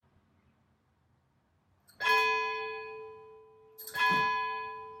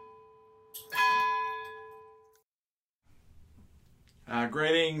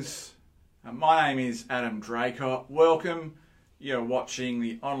Greetings. My name is Adam Draycott. Welcome. You're watching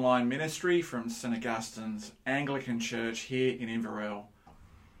the online ministry from St Augustine's Anglican Church here in Inverell.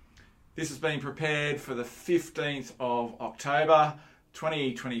 This has been prepared for the 15th of October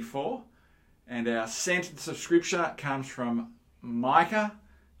 2024, and our sentence of scripture comes from Micah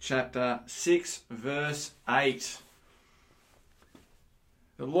chapter 6 verse 8.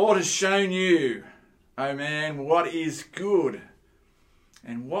 The Lord has shown you, O man, what is good.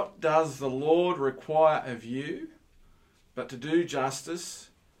 And what does the Lord require of you but to do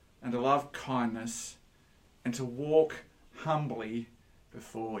justice and to love kindness and to walk humbly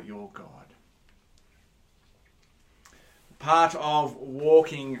before your God? Part of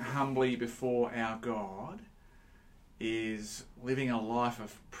walking humbly before our God is living a life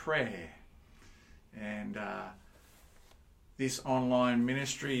of prayer. And this online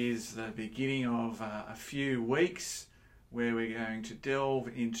ministry is the beginning of a few weeks where we're going to delve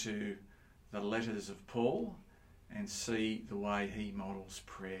into the letters of Paul and see the way he models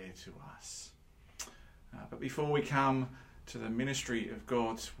prayer to us. But before we come to the ministry of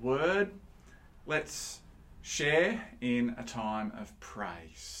God's Word, let's share in a time of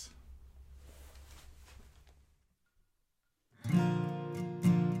praise.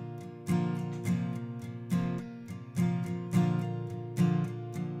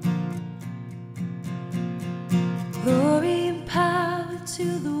 Glory and power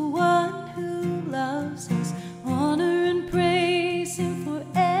to the one who loves us. Honor and praise him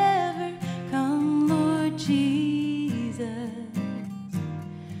forever. Come, Lord Jesus.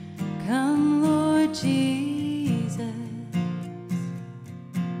 Come, Lord Jesus.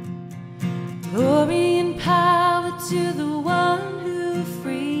 Glory and power to the one who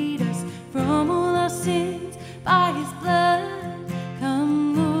freed us from all our sins by his blood.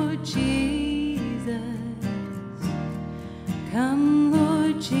 Come, Lord Jesus. Come,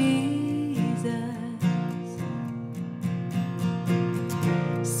 Lord Jesus.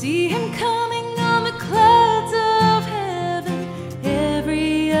 See him coming on the clouds of heaven.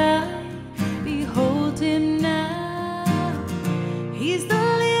 Every eye behold him now. He's the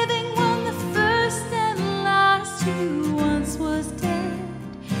living one, the first and last, who once was dead,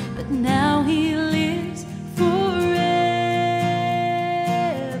 but now he lives forever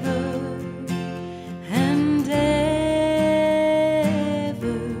and ever.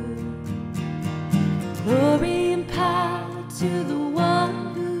 Glory and power to the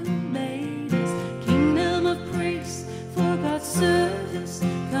one who made us, kingdom of priests for God's service.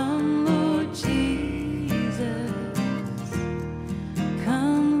 Come, Lord Jesus.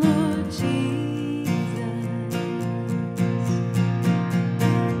 Come, Lord Jesus.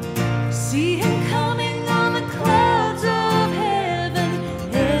 See him coming on the clouds of heaven.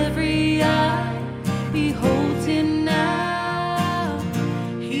 Every eye beholds him now.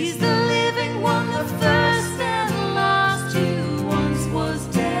 He's the living one, the first and last, who once was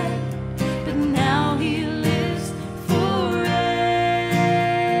dead, but now he lives forever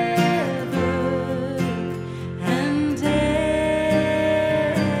and ever.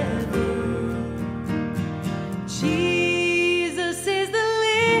 Jesus is the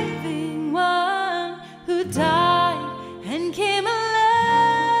living one who died and came alive.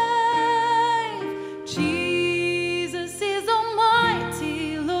 Jesus is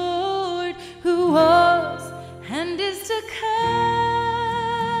Almighty Lord, who was and is to come.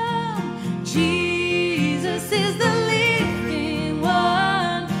 Jesus is the living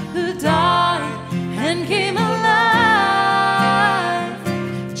one who died and came alive.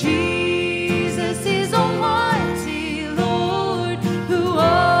 Jesus is Almighty Lord, who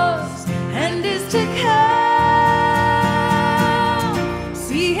was and is to come.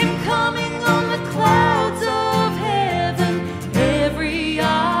 See him coming on the clouds of heaven. Every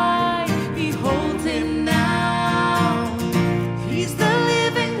eye beholds him now. He's the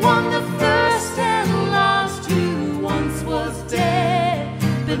living one, the first and last, who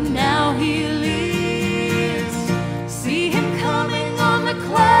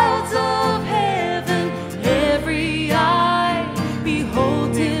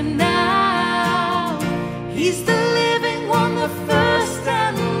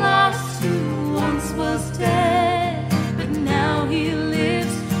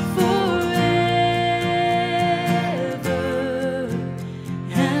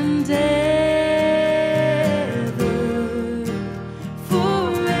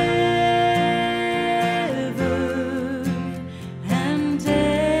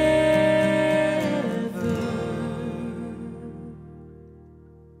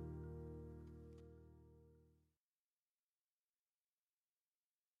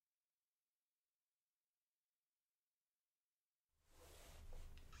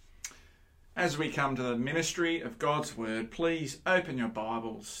As we come to the ministry of God's Word, please open your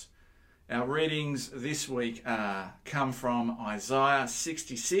Bibles. Our readings this week come from Isaiah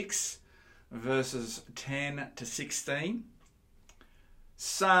 66, verses 10 to 16,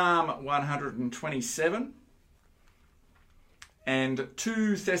 Psalm 127, and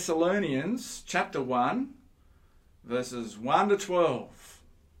 2 Thessalonians chapter 1, verses 1 to 12.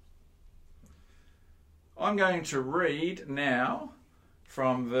 I'm going to read now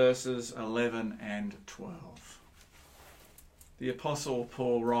from verses 11 and 12. The Apostle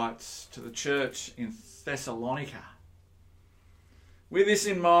Paul writes to the church in Thessalonica, "With this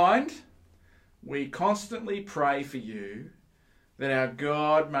in mind, we constantly pray for you, that our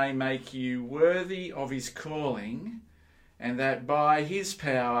God may make you worthy of his calling, and that by his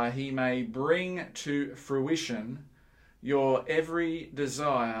power he may bring to fruition your every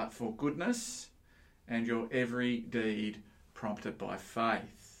desire for goodness and your every deed prompted by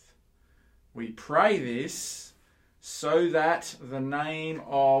faith. We pray this so that the name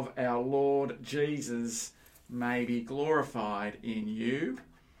of our Lord Jesus may be glorified in you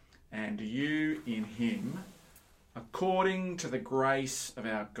and you in him, according to the grace of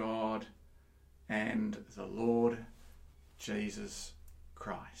our God and the Lord Jesus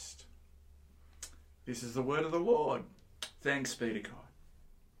Christ." This is the word of the Lord. Thanks be to God.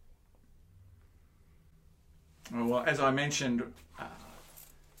 Well, as I mentioned,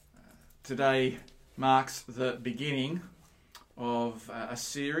 today marks the beginning of a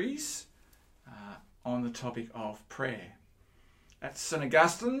series on the topic of prayer. At St.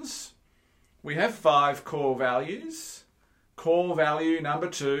 Augustine's, we have 5 core values. Core value number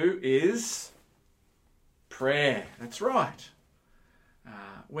 2 is prayer. That's right.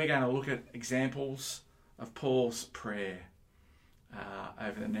 We're going to look at examples of Paul's prayer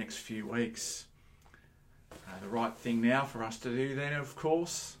over the next few weeks. The right thing now for us to do then, of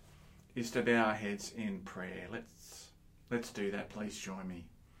course, is to bow our heads in prayer. Let's do that. Please join me.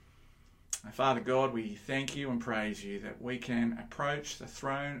 Father God, we thank you and praise you that we can approach the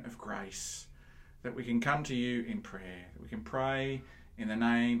throne of grace, that we can come to you in prayer, that we can pray in the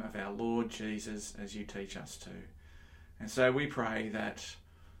name of our Lord Jesus as you teach us to. And so we pray that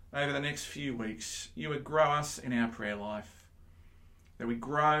over the next few weeks you would grow us in our prayer life, that we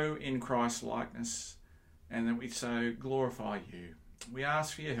grow in Christ's likeness, and that we so glorify you. We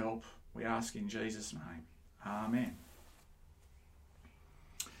ask for your help. We ask in Jesus' name. Amen.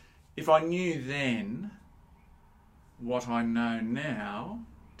 If I knew then what I know now,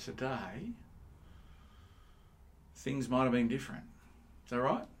 today, things might have been different. Is that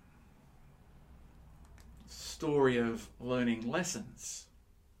right? Story of learning lessons.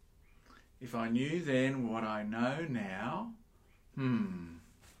 If I knew then what I know now,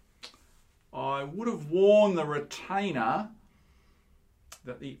 I would have worn the retainer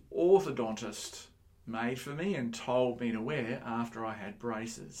that the orthodontist made for me and told me to wear after I had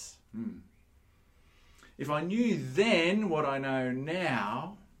braces. If I knew then what I know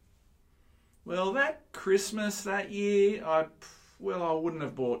now, well, that Christmas that year, I wouldn't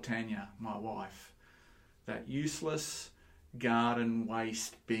have bought Tanya, my wife, that useless garden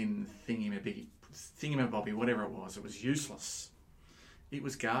waste bin thingamabobby, whatever it was useless. It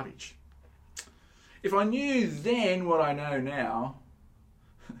was garbage. If I knew then what I know now,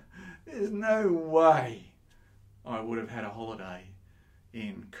 there's no way I would have had a holiday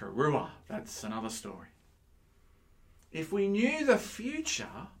in Karua. That's another story. If we knew the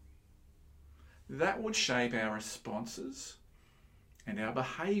future, that would shape our responses and our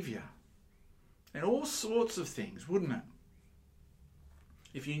behaviour and all sorts of things, wouldn't it?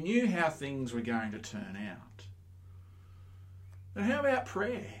 If you knew how things were going to turn out. But how about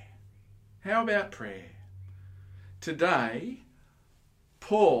prayer? How about prayer? Today,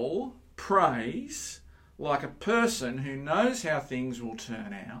 Paul prays like a person who knows how things will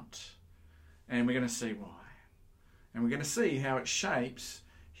turn out, and we're going to see why. And we're going to see how it shapes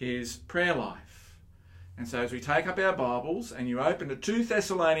his prayer life. And so as we take up our Bibles and you open to 2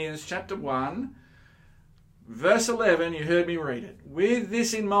 Thessalonians chapter 1, verse 11, you heard me read it. With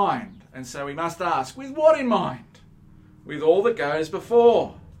this in mind. And so we must ask, with what in mind? With all that goes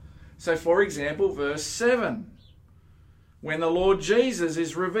before. So for example, verse 7. When the Lord Jesus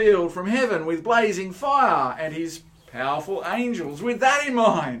is revealed from heaven with blazing fire and his powerful angels. With that in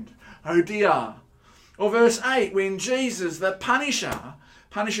mind. Oh dear. Or verse 8. When Jesus, the punisher,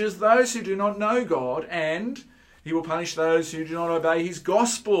 punishes those who do not know God, and he will punish those who do not obey his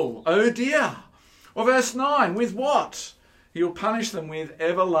gospel. Oh dear. Or verse 9. With what? He will punish them with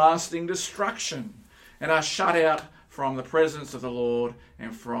everlasting destruction, and are shut out from the presence of the Lord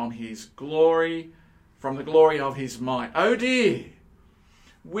and from his glory, from the glory of his might. Oh dear.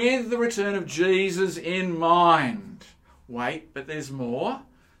 with the return of Jesus in mind. Wait, but there's more.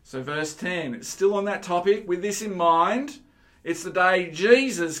 So verse 10, it's still on that topic. With this in mind, it's the day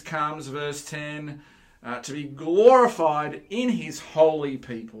Jesus comes, verse 10, to be glorified in his holy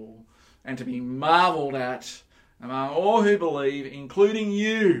people and to be marvelled at among all who believe, including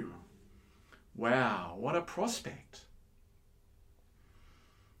you. Wow, what a prospect.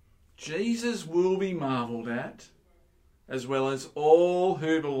 Jesus will be marvelled at, as well as all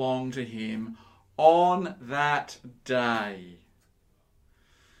who belong to him on that day.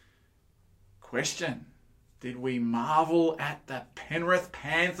 Question: did we marvel at the Penrith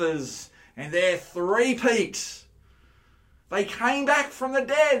Panthers and their three-peat? They came back from the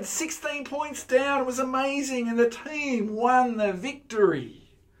dead, 16 points down. It was amazing, and the team won the victory.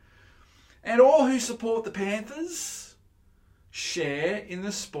 And all who support the Panthers share in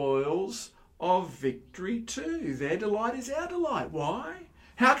the spoils of victory too. Their delight is our delight. Why?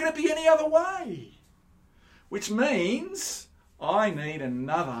 How can it be any other way? Which means I need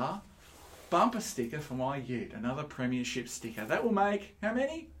another bumper sticker for my ute, another premiership sticker. That will make how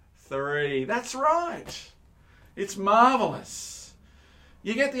many? 3. That's right. It's marvellous.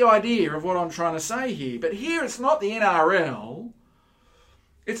 You get the idea of what I'm trying to say here. But here it's not the NRL.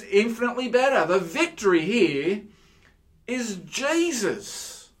 It's infinitely better. The victory here is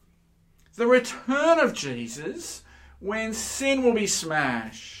Jesus. The return of Jesus, when sin will be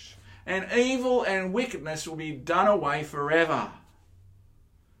smashed and evil and wickedness will be done away forever.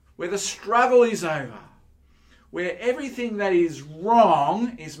 Where the struggle is over. Where everything that is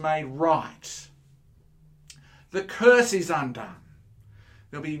wrong is made right. The curse is undone.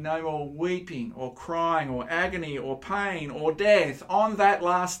 There'll be no more weeping or crying or agony or pain or death on that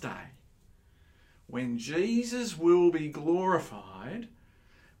last day. When Jesus will be glorified,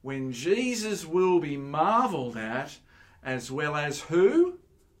 when Jesus will be marvelled at, as well as who?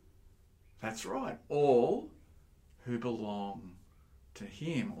 That's right, all who belong to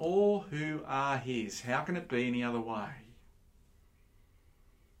him, all who are his. How can it be any other way?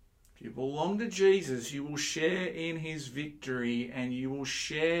 If you belong to Jesus, you will share in his victory and you will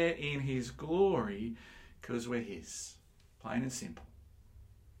share in his glory because we're his. Plain and simple.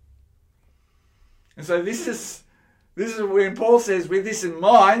 And so this is when Paul says, with this in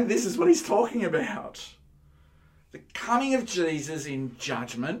mind, this is what he's talking about. The coming of Jesus in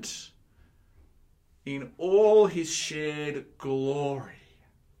judgment, in all his shared glory.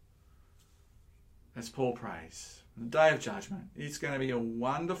 As Paul prays. The day of judgment. It's going to be a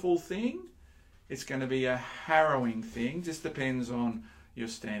wonderful thing. It's going to be a harrowing thing. Just depends on your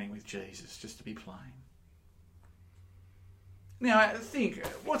standing with Jesus, just to be plain. Now, think,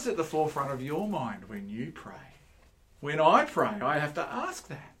 what's at the forefront of your mind when you pray? When I pray, I have to ask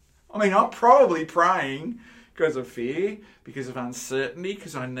that. I mean, I'm probably praying because of fear, because of uncertainty,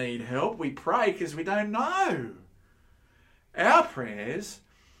 because I need help. We pray because we don't know. Our prayers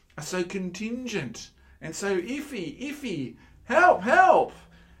are so contingent and so iffy, help.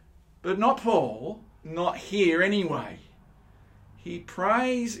 But not Paul, not here anyway. He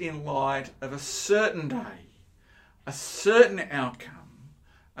prays in light of a certain day, a certain outcome,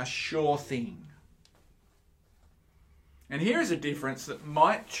 a sure thing. And here is a difference that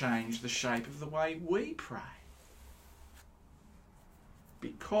might change the shape of the way we pray.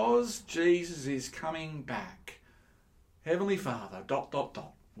 Because Jesus is coming back, Heavenly Father, ...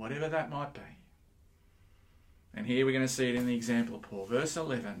 whatever that might be. And here we're going to see it in the example of Paul. Verse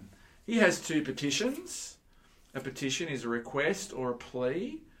 11. He has 2 petitions. A petition is a request or a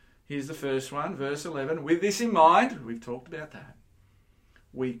plea. Here's the first one, verse 11. With this in mind, we've talked about that.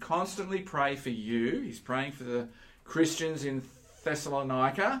 We constantly pray for you. He's praying for the Christians in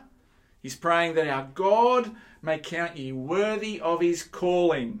Thessalonica. He's praying that our God may count ye worthy of his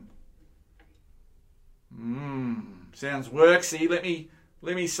calling. Sounds worksy.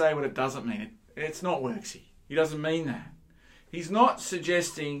 Let me say what it doesn't mean. It's not worksy. He doesn't mean that. He's not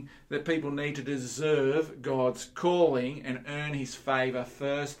suggesting that people need to deserve God's calling and earn his favour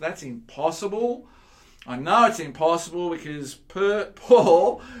first. That's impossible. I know it's impossible because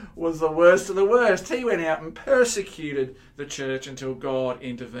Paul was the worst of the worst. He went out and persecuted the church until God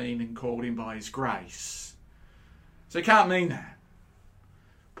intervened and called him by his grace. So he can't mean that.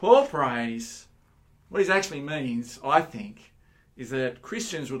 Paul prays, what he actually means, I think, is that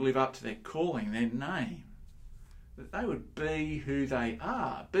Christians would live up to their calling, their name. That they would be who they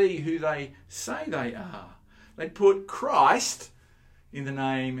are, be who they say they are. They'd put Christ in the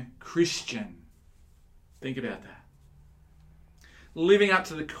name Christian. Think about that. Living up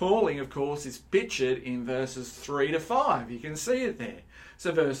to the calling, of course, is pictured in verses 3 to 5. You can see it there.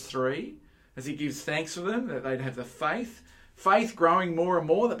 So verse 3, as he gives thanks for them, that they'd have the faith faith growing more and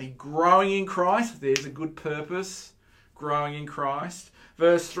more, that be growing in Christ. There's a good purpose, growing in Christ.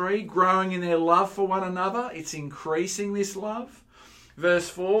 Verse 3, growing in their love for one another. It's increasing this love. Verse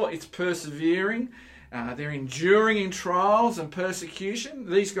 4, it's persevering. They're enduring in trials and persecution.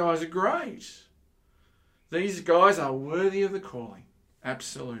 These guys are great. These guys are worthy of the calling.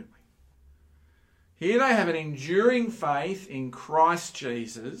 Absolutely. Here they have an enduring faith in Christ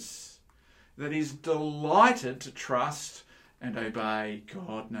Jesus that is delighted to trust and obey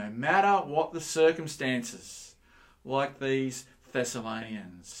God no matter what the circumstances, like these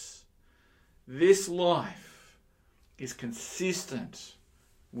Thessalonians. This life is consistent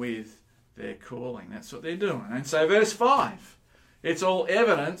with their calling. That's what they're doing. And so verse 5, it's all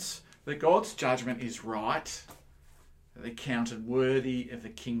evidence that God's judgment is right, that they're counted worthy of the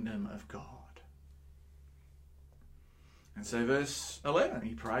kingdom of God. And so verse 11,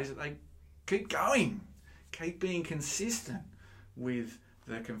 he prays that they keep going, keep being consistent with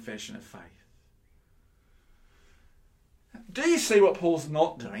the confession of faith. Do you see what Paul's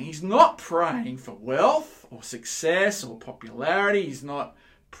not doing? He's not praying for wealth or success or popularity. He's not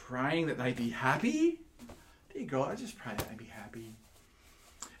praying that they be happy. Dear God, I just pray that they be happy.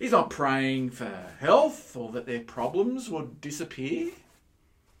 He's not praying for health or that their problems would disappear.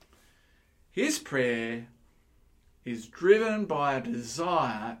 His prayer is driven by a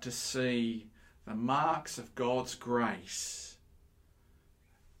desire to see the marks of God's grace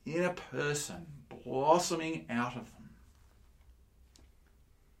in a person blossoming out of them.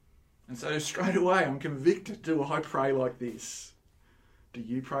 And so straight away I'm convicted. Do I pray like this? Do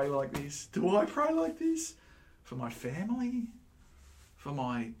you pray like this? Do I pray like this? For my family? For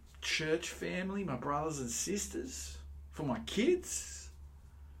my church family, my brothers and sisters? For my kids?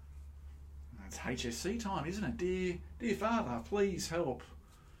 It's HSC time, isn't it? Dear Father, please help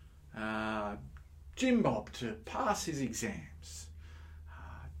Jim Bob to pass his exams.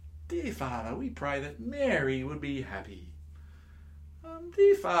 Dear Father, we pray that Mary would be happy.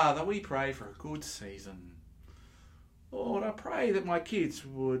 Dear Father, we pray for a good season. Lord, I pray that my kids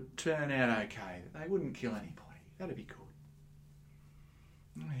would turn out okay, that they wouldn't kill anybody. That'd be good.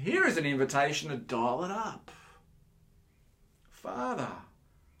 Here is an invitation to dial it up. Father,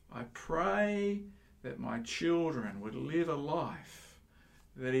 I pray that my children would live a life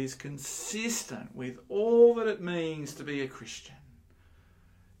that is consistent with all that it means to be a Christian.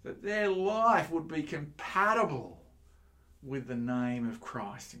 That their life would be compatible with the name of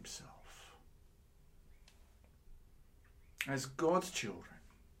Christ himself. As God's children,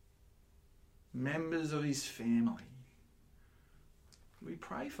 members of his family, we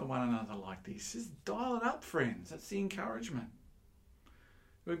pray for one another like this. Just dial it up, friends. That's the encouragement.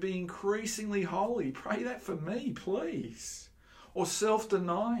 We'd be increasingly holy. Pray that for me, please. Or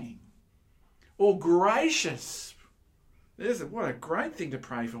self-denying. Or gracious. What a great thing to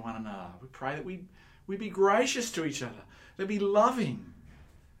pray for one another. We pray that we'd be gracious to each other. They'd be loving.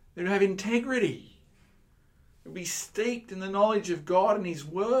 They'd have integrity. They'd be steeped in the knowledge of God and his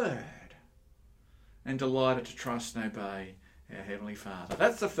word. And delighted to trust and obey our Heavenly Father.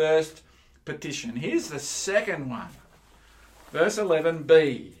 That's the first petition. Here's the second one. Verse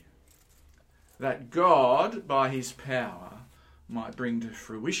 11b. That God, by his power, might bring to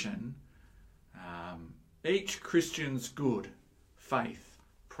fruition each Christian's good,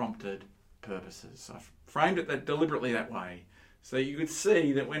 faith-prompted purposes. I've framed it that deliberately that way, so you could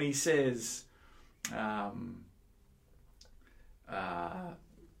see that when he says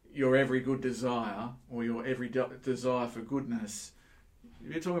your every good desire, or your every desire for goodness,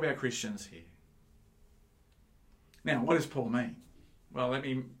 you're talking about Christians here. Now, what does Paul mean? Well,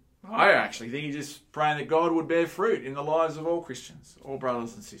 I actually think he's just praying that God would bear fruit in the lives of all Christians, all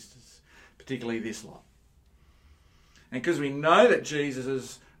brothers and sisters, particularly this lot. And because we know that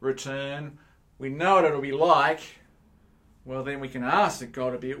Jesus' return, we know what it'll be like, well, then we can ask that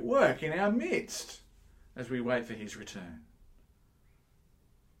God will be at work in our midst as we wait for his return.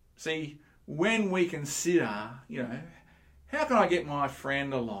 See, when we consider, how can I get my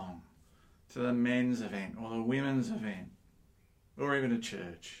friend along to the men's event or the women's event or even a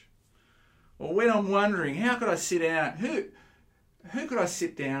church? Or when I'm wondering, how could I sit down, who could I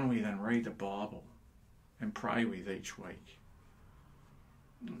sit down with and read the Bible and pray with each week?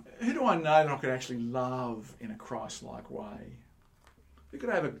 Who do I know that I could actually love in a Christ-like way? Who could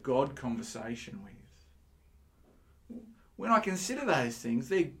I have a God conversation with? When I consider those things,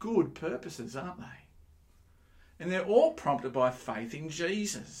 they're good purposes, aren't they? And they're all prompted by faith in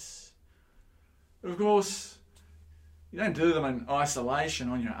Jesus. Of course, you don't do them in isolation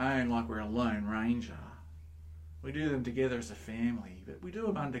on your own like we're a lone ranger. We do them together as a family, but we do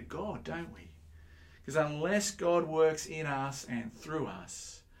them under God, don't we? Because unless God works in us and through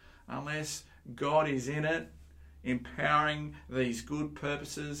us, unless God is in it, empowering these good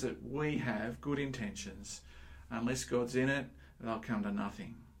purposes that we have, good intentions, unless God's in it, they'll come to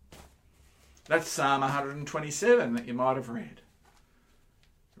nothing. That's Psalm 127 that you might have read.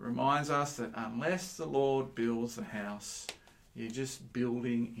 It reminds us that unless the Lord builds the house, you're just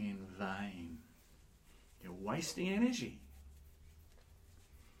building in vain. You're wasting energy.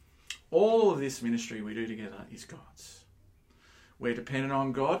 All of this ministry we do together is God's. We're dependent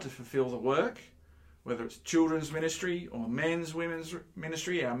on God to fulfill the work, whether it's children's ministry or men's, women's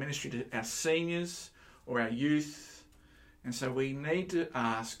ministry, our ministry to our seniors or our youth. And so we need to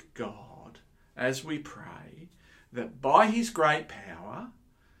ask God, as we pray, that by his great power,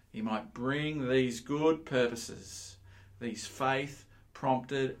 he might bring these good purposes, these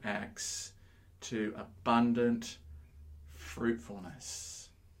faith-prompted acts, to abundant fruitfulness.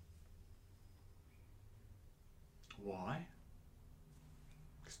 Why?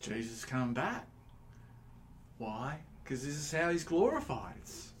 Because Jesus is coming back. Why? Because this is how he's glorified.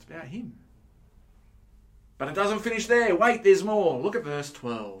 It's about him. But it doesn't finish there. Wait, there's more. Look at verse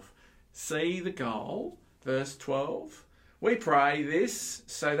 12. See the goal. Verse 12. We pray this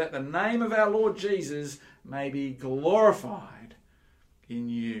so that the name of our Lord Jesus may be glorified in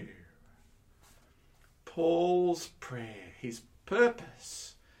you. Paul's prayer, his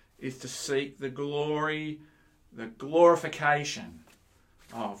purpose, is to seek the glory, the glorification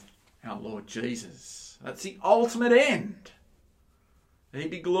of our Lord Jesus. That's the ultimate end. That he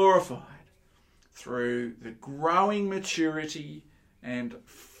be glorified through the growing maturity and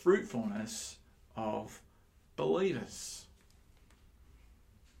fruitfulness of believers.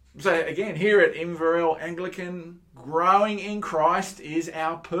 So again, here at Inverell Anglican, growing in Christ is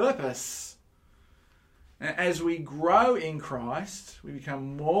our purpose. And as we grow in Christ, we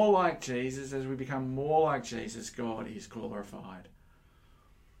become more like Jesus. As we become more like Jesus, God is glorified.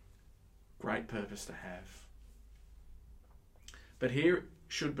 Great purpose to have. But here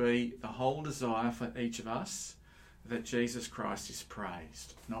should be the whole desire for each of us that Jesus Christ is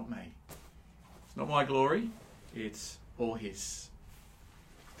praised, not me. It's not my glory, it's all his.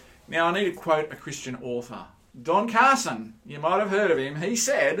 Now I need to quote a Christian author. Don Carson, you might have heard of him. He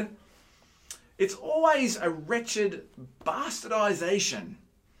said, "It's always a wretched bastardization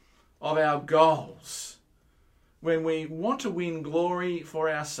of our goals when we want to win glory for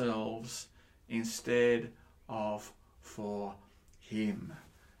ourselves instead of for him."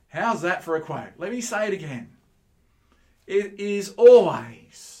 How's that for a quote? Let me say it again. It is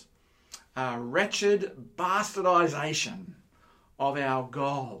always a wretched bastardization of our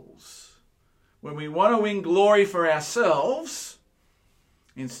goals when we want to win glory for ourselves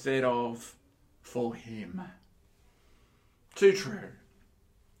instead of for him. Too true.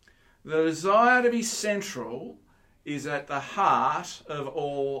 The desire to be central is at the heart of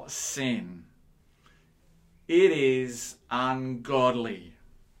all sin. It is ungodly.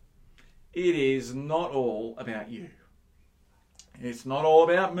 It is not all about you. It's not all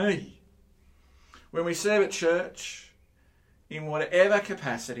about me. When we serve at church, in whatever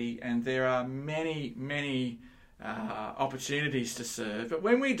capacity, and there are many opportunities to serve, but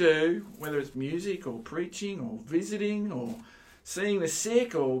when we do, whether it's music or preaching or visiting or seeing the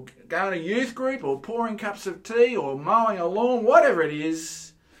sick or going to a youth group or pouring cups of tea or mowing a lawn, whatever it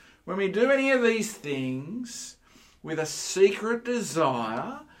is, when we do any of these things with a secret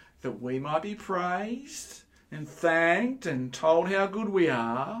desire that we might be praised and thanked and told how good we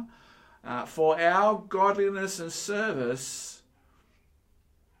are for our godliness and service,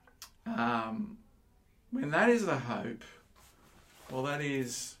 when that is the hope, well,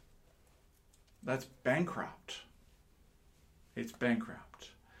 that's bankrupt. It's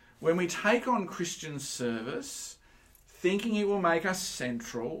bankrupt. When we take on Christian service, thinking it will make us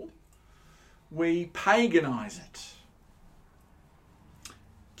central, we paganize it.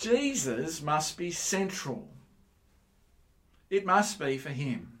 Jesus must be central. It must be for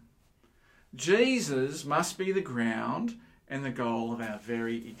him. Jesus must be the ground and the goal of our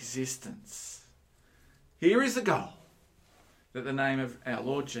very existence. Here is the goal, that the name of our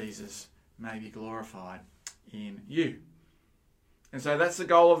Lord Jesus may be glorified in you. And so that's the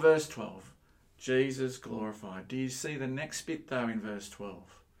goal of verse 12. Jesus glorified. Do you see the next bit though in verse 12?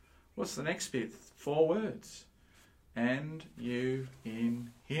 What's the next bit? 4 words. And you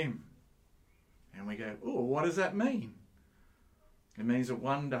in him. And we go, oh, what does that mean? It means that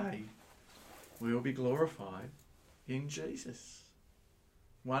one day we will be glorified in Jesus.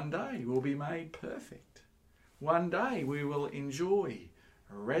 One day we'll be made perfect. One day we will enjoy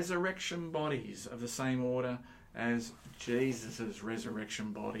resurrection bodies of the same order as Jesus'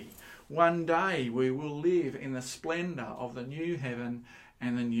 resurrection body. One day we will live in the splendour of the new heaven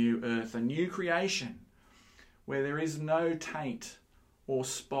and the new earth, a new creation where there is no taint or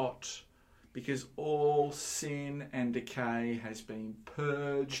spot, because all sin and decay has been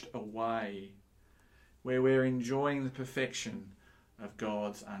purged away, where we're enjoying the perfection of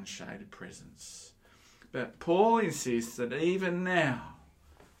God's unshaded presence. But Paul insists that even now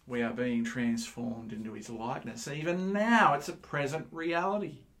we are being transformed into his likeness. Even now it's a present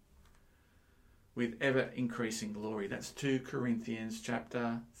reality with ever increasing glory. That's 2 Corinthians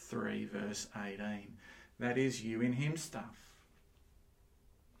chapter 3 verse 18. That is you in him stuff.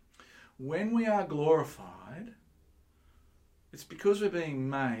 When we are glorified, it's because we're being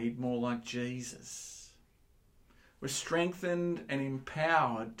made more like Jesus. We're strengthened and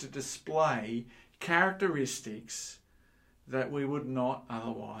empowered to display characteristics that we would not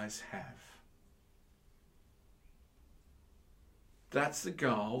otherwise have. That's the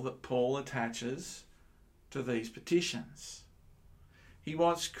goal that Paul attaches to these petitions. He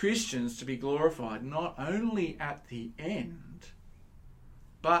wants Christians to be glorified not only at the end,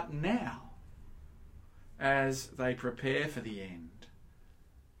 but now, as they prepare for the end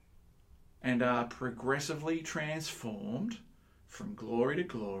and are progressively transformed from glory to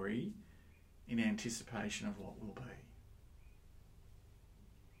glory in anticipation of what will be.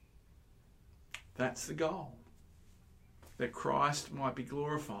 That's the goal, that Christ might be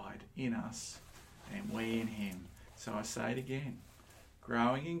glorified in us and we in him. So I say it again,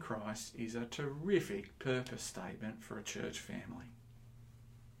 growing in Christ is a terrific purpose statement for a church family.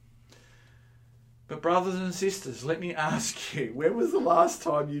 But brothers and sisters, let me ask you, when was the last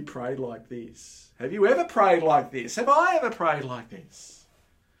time you prayed like this? Have you ever prayed like this? Have I ever prayed like this?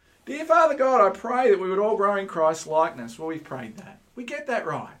 Dear Father God, I pray that we would all grow in Christ's likeness. Well, we've prayed that. We get that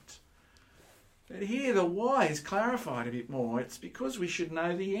right. But here the why is clarified a bit more. It's because we should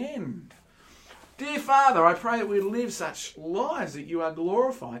know the end. Dear Father, I pray that we live such lives that you are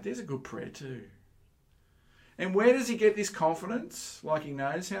glorified. There's a good prayer too. And where does he get this confidence? Like he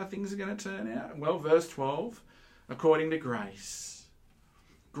knows how things are going to turn out? Well, verse 12, according to grace.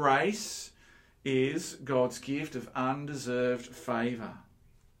 Grace is God's gift of undeserved favour.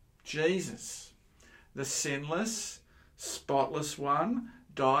 Jesus, the sinless, spotless one,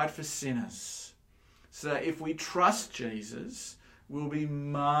 died for sinners. So that if we trust Jesus, we'll be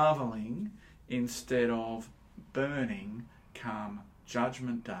marvelling instead of burning come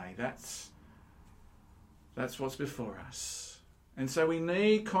Judgment Day. That's what's before us. And so we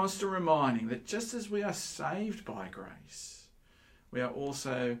need constant reminding that just as we are saved by grace, we are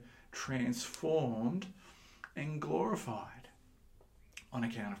also transformed and glorified on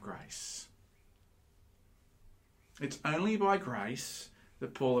account of grace. It's only by grace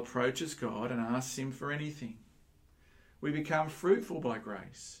that Paul approaches God and asks him for anything. We become fruitful by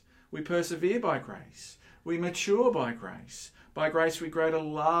grace. We persevere by grace. We mature by grace. By grace we grow to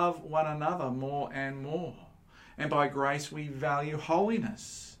love one another more and more. And by grace we value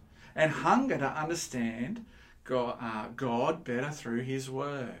holiness and hunger to understand God better through his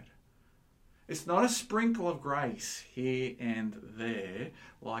word. It's not a sprinkle of grace here and there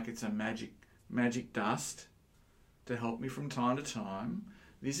like it's a magic dust to help me from time to time.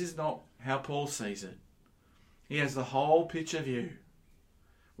 This is not how Paul sees it. He has the whole picture view.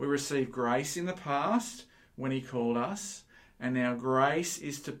 We received grace in the past when he called us, and now grace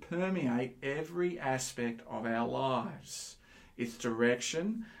is to permeate every aspect of our lives. Its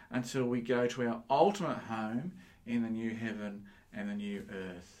direction until we go to our ultimate home in the new heaven and the new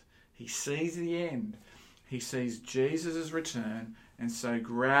earth. He sees the end. He sees Jesus' return, and so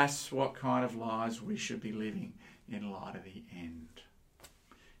grasps what kind of lives we should be living in light of the end.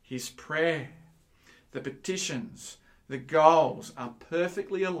 His prayer, the petitions, the goals are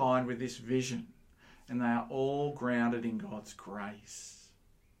perfectly aligned with this vision, and they are all grounded in God's grace.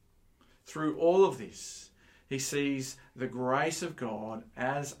 Through all of this, he sees the grace of God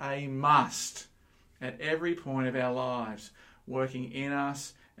as a must at every point of our lives, working in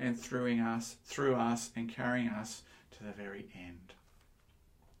us and through us and carrying us to the very end.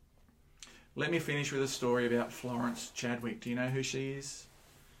 Let me finish with a story about Florence Chadwick. Do you know who she is?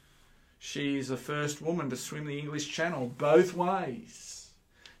 She is the first woman to swim the English Channel both ways.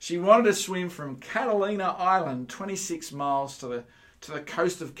 She wanted to swim from Catalina Island, 26 miles to the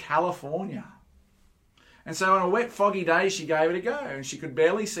coast of California. And so on a wet, foggy day, she gave it a go, and she could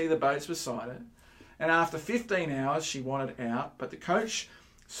barely see the boats beside her. And after 15 hours, she wanted out, but the coach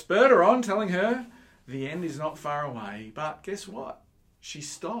spurred her on, telling her the end is not far away. But guess what? She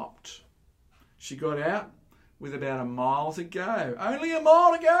stopped. She got out with about a mile to go. Only a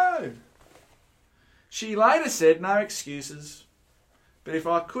mile to go. She later said, "No excuses, but if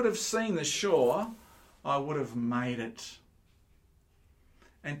I could have seen the shore, I would have made it."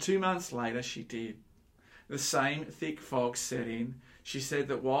 And 2 months later she did. The same thick fog set in. She said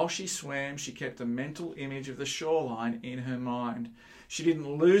that while she swam, she kept a mental image of the shoreline in her mind. She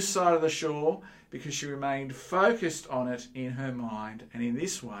didn't lose sight of the shore because she remained focused on it in her mind, and in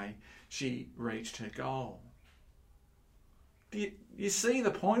this way she reached her goal. Do you see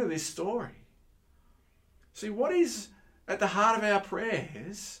the point of this story? See, what is at the heart of our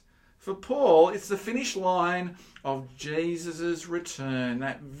prayers? For Paul, it's the finish line of Jesus' return,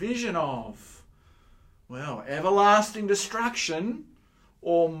 that vision of, well, everlasting destruction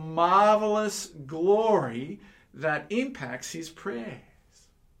or marvellous glory that impacts his prayers.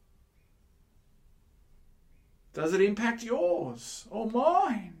 Does it impact yours or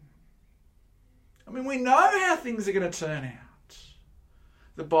mine? I mean, we know how things are going to turn out.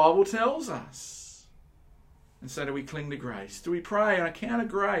 The Bible tells us. And so do we cling to grace? Do we pray on account of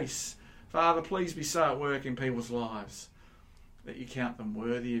grace? Father, please be so at work in people's lives that you count them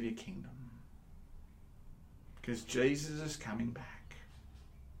worthy of your kingdom. Because Jesus is coming back.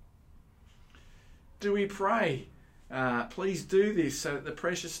 Do we pray, please do this so that the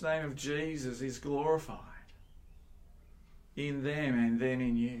precious name of Jesus is glorified in them and them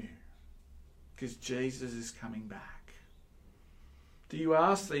in you? Because Jesus is coming back. Do you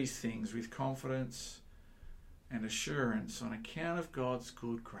ask these things with confidence and assurance on account of God's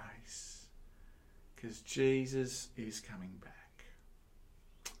good grace? Because Jesus is coming back.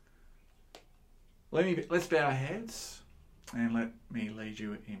 Let's bow our heads and let me lead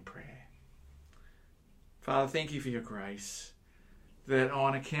you in prayer. Father, thank you for your grace, that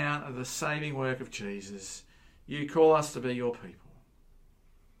on account of the saving work of Jesus, you call us to be your people.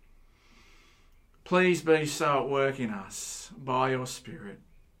 Please be so at work in us by your Spirit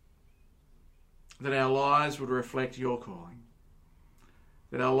that our lives would reflect your calling,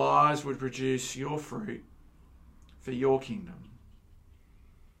 that our lives would produce your fruit for your kingdom.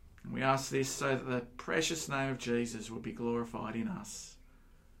 And we ask this so that the precious name of Jesus will be glorified in us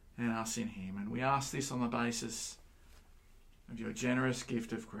and us in him. And we ask this on the basis of your generous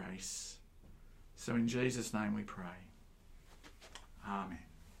gift of grace. So in Jesus' name we pray. Amen.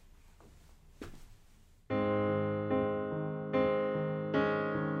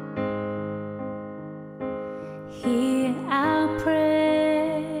 Hear our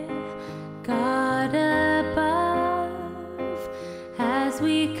prayer, God above, as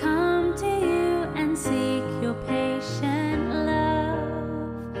we come to you and seek your patient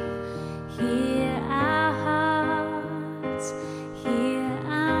love. Hear our hearts, hear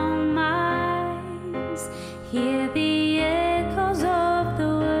our minds, hear the echoes of the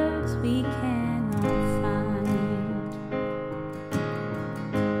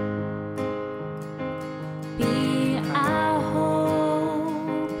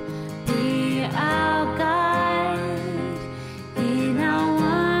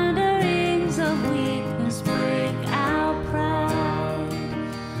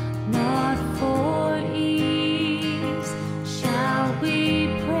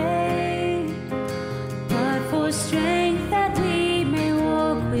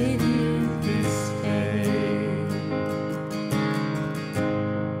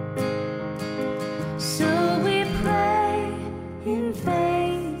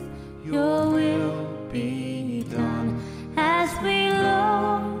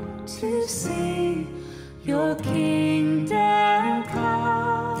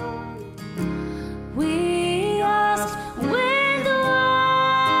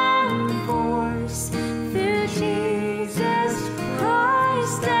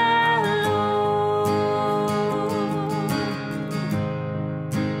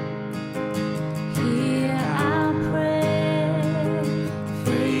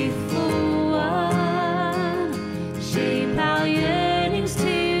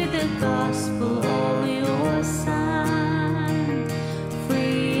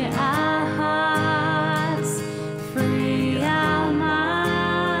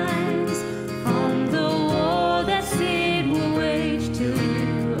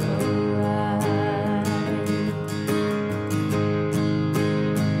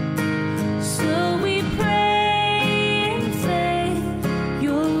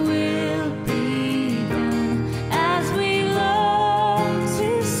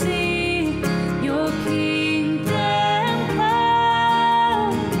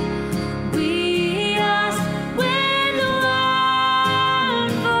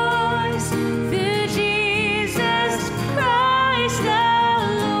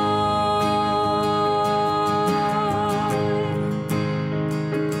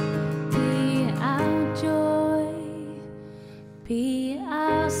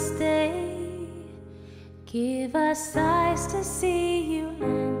Give us eyes to see you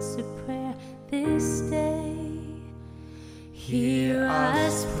answer prayer this day. Hear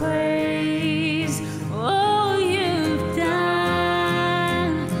us praise all you've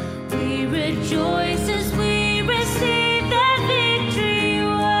done. We rejoice as we receive that victory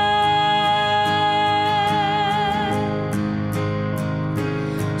won.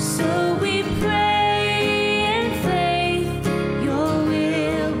 So we pray in faith your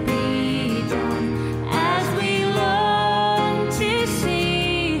will be done, as we long to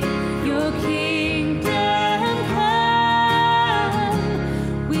see your kingdom come.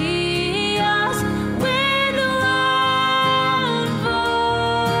 We ask with one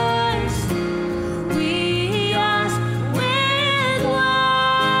voice. We ask with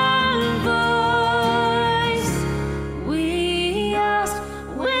one voice. We ask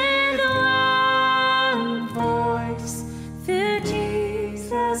with one voice, through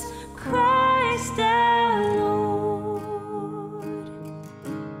Jesus Christ our Lord.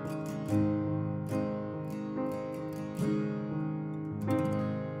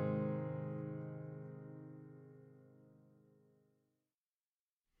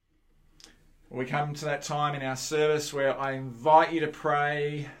 We come to that time in our service where I invite you to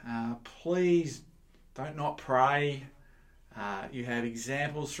pray. Please don't not pray. You have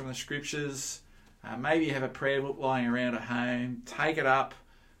examples from the scriptures. Maybe you have a prayer book lying around at home. Take it up.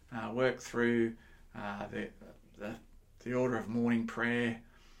 Work through the order of morning prayer.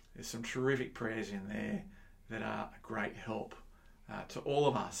 There's some terrific prayers in there that are a great help to all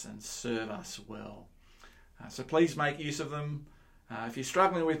of us and serve us well. So please make use of them. If you're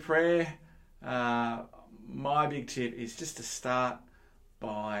struggling with prayer, my big tip is just to start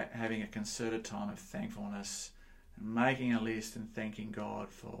by having a concerted time of thankfulness and making a list and thanking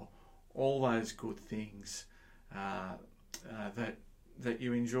God for all those good things that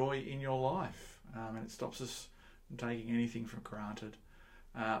you enjoy in your life, and it stops us from taking anything for granted.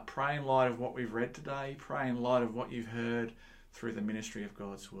 Pray in light of what we've read today. Pray in light of what you've heard through the ministry of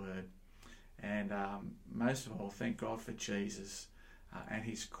God's Word, and most of all, thank God for Jesus and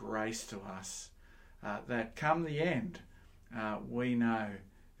his grace to us, that come the end, we know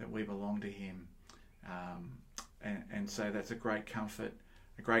that we belong to him. And so that's a great comfort,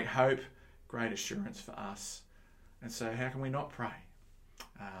 a great hope, great assurance for us. And so how can we not pray?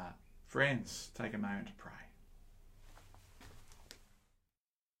 Friends, take a moment to pray.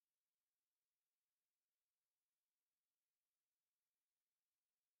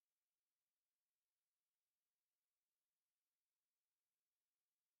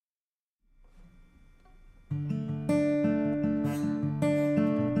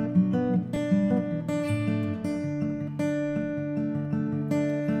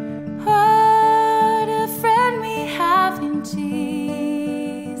 What a friend we have in Jesus.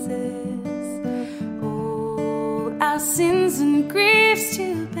 All our sins and griefs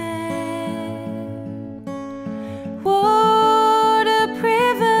to bear. What a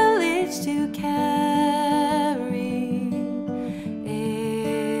privilege to carry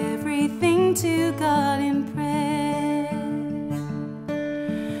everything to God in prayer.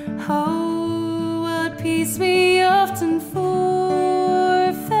 Oh, what peace we often forfeit.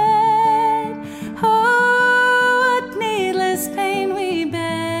 Oh, what needless pain we bear.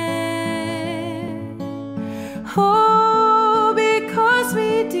 Oh, because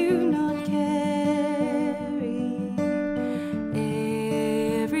we do not carry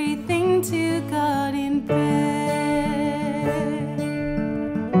everything to God in prayer.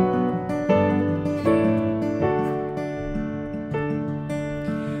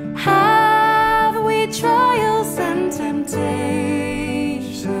 Have we trials and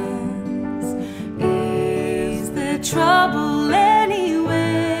temptations? Is the trouble anywhere?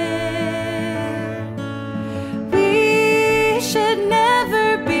 We should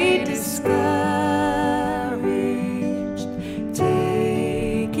never be discouraged.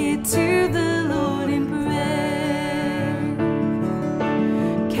 Take it to the Lord in prayer.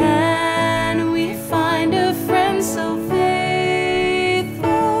 Can we find a friend so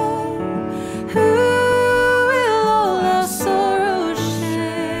faithful, who will all our sorrows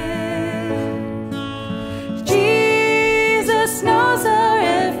share? Jesus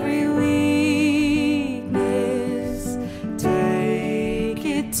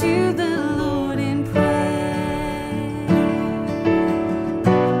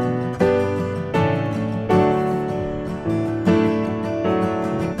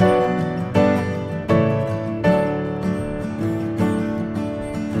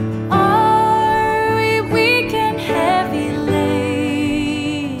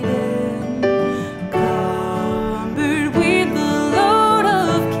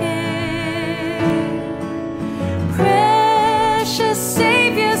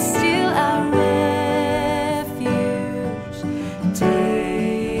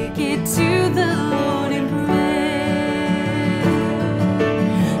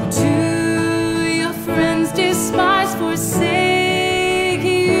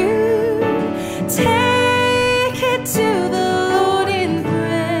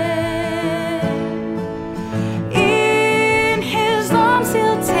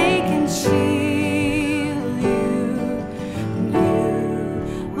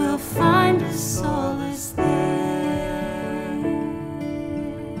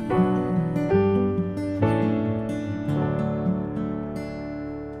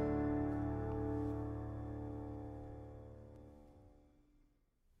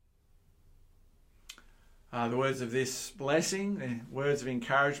The words of this blessing, the words of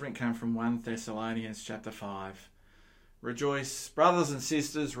encouragement, come from 1 Thessalonians chapter 5. Rejoice, brothers and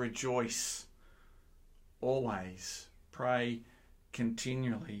sisters, rejoice always. Pray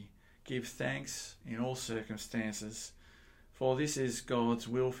continually. Give thanks in all circumstances, for this is God's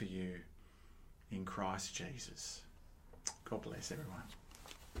will for you in Christ Jesus. God bless everyone.